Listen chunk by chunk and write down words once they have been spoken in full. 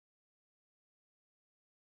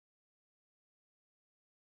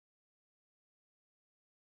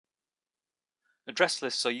Address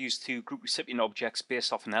lists are used to group recipient objects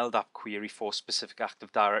based off an LDAP query for specific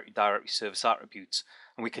Active Directory service attributes,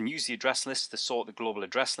 and we can use the address list to sort the global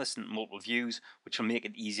address list into multiple views, which will make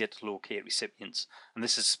it easier to locate recipients. And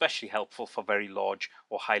this is especially helpful for very large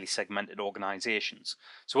or highly segmented organizations.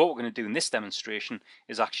 So what we're going to do in this demonstration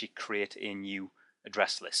is actually create a new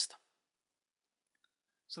address list.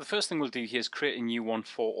 So the first thing we'll do here is create a new one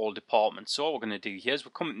for all departments. So what we're going to do here is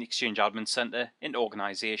we'll come in the Exchange Admin Center, into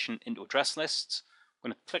Organization, into Address Lists.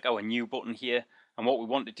 We're going to click our New button here, and what we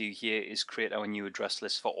want to do here is create our new address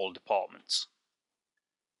list for all departments.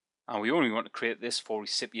 And we only want to create this for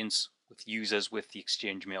recipients with users with the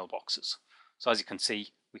Exchange mailboxes. So as you can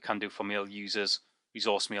see, we can do for mail users,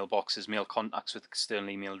 resource mailboxes, mail contacts with external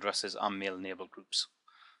email addresses, and mail enabled groups.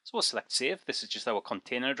 So we'll select Save. This is just our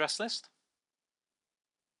container address list.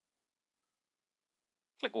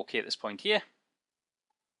 Click OK at this point here,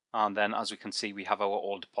 and then as we can see we have our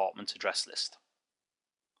all departments address list.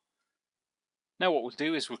 Now what we'll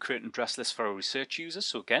do is we'll create an address list for our research users.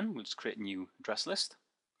 So again, we'll just create a new address list,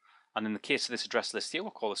 and in the case of this address list here,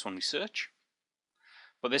 we'll call this one research.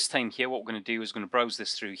 But this time here, what we're going to do is we're going to browse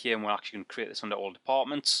this through here, and we're actually going to create this under all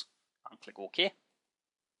departments, and click OK.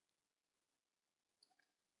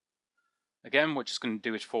 Again, we're just going to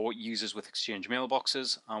do it for users with Exchange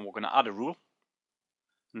mailboxes, and we're going to add a rule.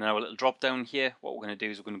 And then our little drop down here, what we're going to do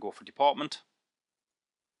is we're going to go for department.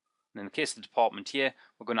 And in the case of the department here,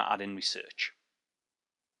 we're going to add in research.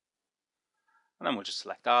 And then we'll just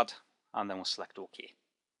select add, and then we'll select OK.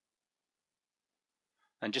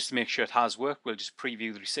 And just to make sure it has worked, we'll just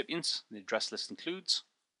preview the recipients the address list includes.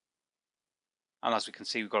 And as we can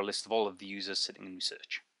see, we've got a list of all of the users sitting in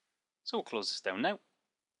research. So we'll close this down now.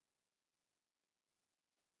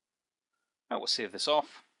 Now we'll save this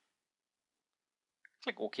off.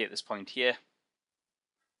 Click OK at this point here,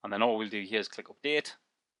 and then all we'll do here is click Update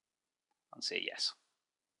and say yes.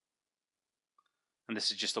 And this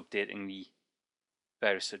is just updating the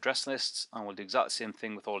various address lists, and we'll do exactly the same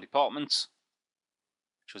thing with all departments,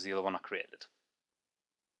 which was the other one I created.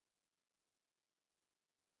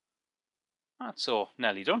 That's so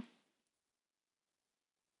nearly done.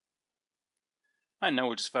 And now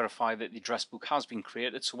we'll just verify that the address book has been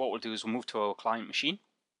created. So what we'll do is we'll move to our client machine.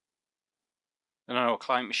 Then on our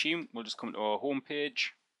client machine, we'll just come to our home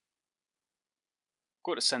page,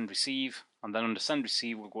 go to Send Receive, and then under Send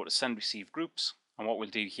Receive, we'll go to Send Receive Groups. And what we'll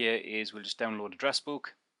do here is we'll just download address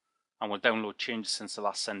book, and we'll download changes since the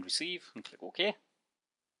last Send Receive, and click OK.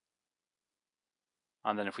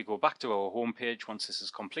 And then if we go back to our home page once this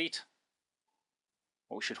is complete,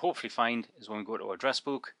 what we should hopefully find is when we go to our address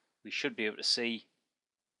book, we should be able to see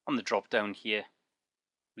on the drop down here,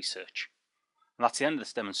 Research. And that's the end of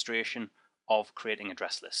this demonstration of creating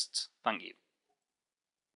address lists. Thank you.